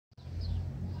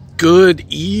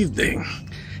Good evening.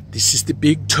 This is the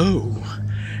Big Toe,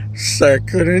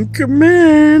 second in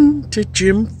command to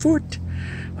Jim Foot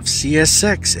of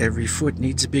CSX. Every foot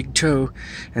needs a big toe,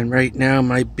 and right now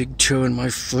my big toe in my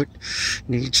foot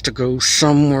needs to go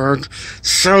somewhere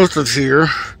south of here,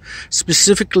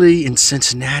 specifically in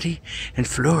Cincinnati and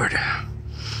Florida.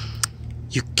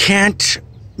 You can't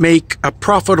make a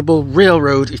profitable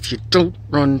railroad if you don't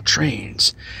run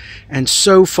trains. And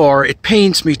so far, it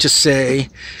pains me to say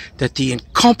that the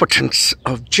incompetence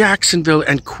of Jacksonville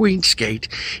and Queensgate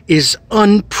is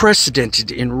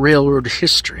unprecedented in railroad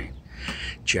history.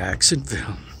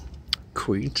 Jacksonville,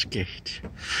 Queensgate.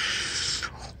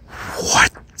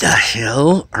 What the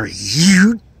hell are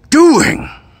you doing?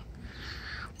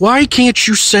 Why can't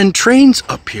you send trains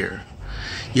up here?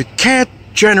 You can't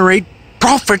generate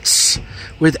profits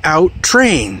without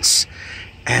trains.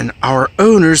 And our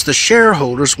owners, the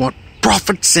shareholders, want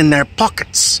profits in their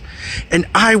pockets. And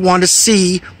I want to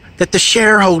see that the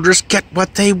shareholders get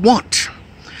what they want.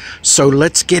 So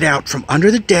let's get out from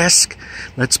under the desk.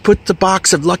 Let's put the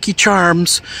box of Lucky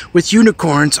Charms with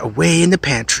unicorns away in the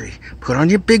pantry. Put on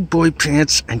your big boy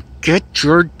pants and get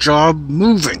your job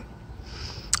moving.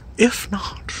 If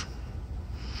not,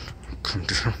 come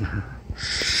down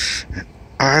there.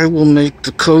 I will make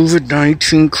the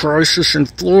COVID-19 crisis in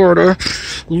Florida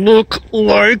look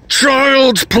like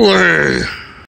child's play.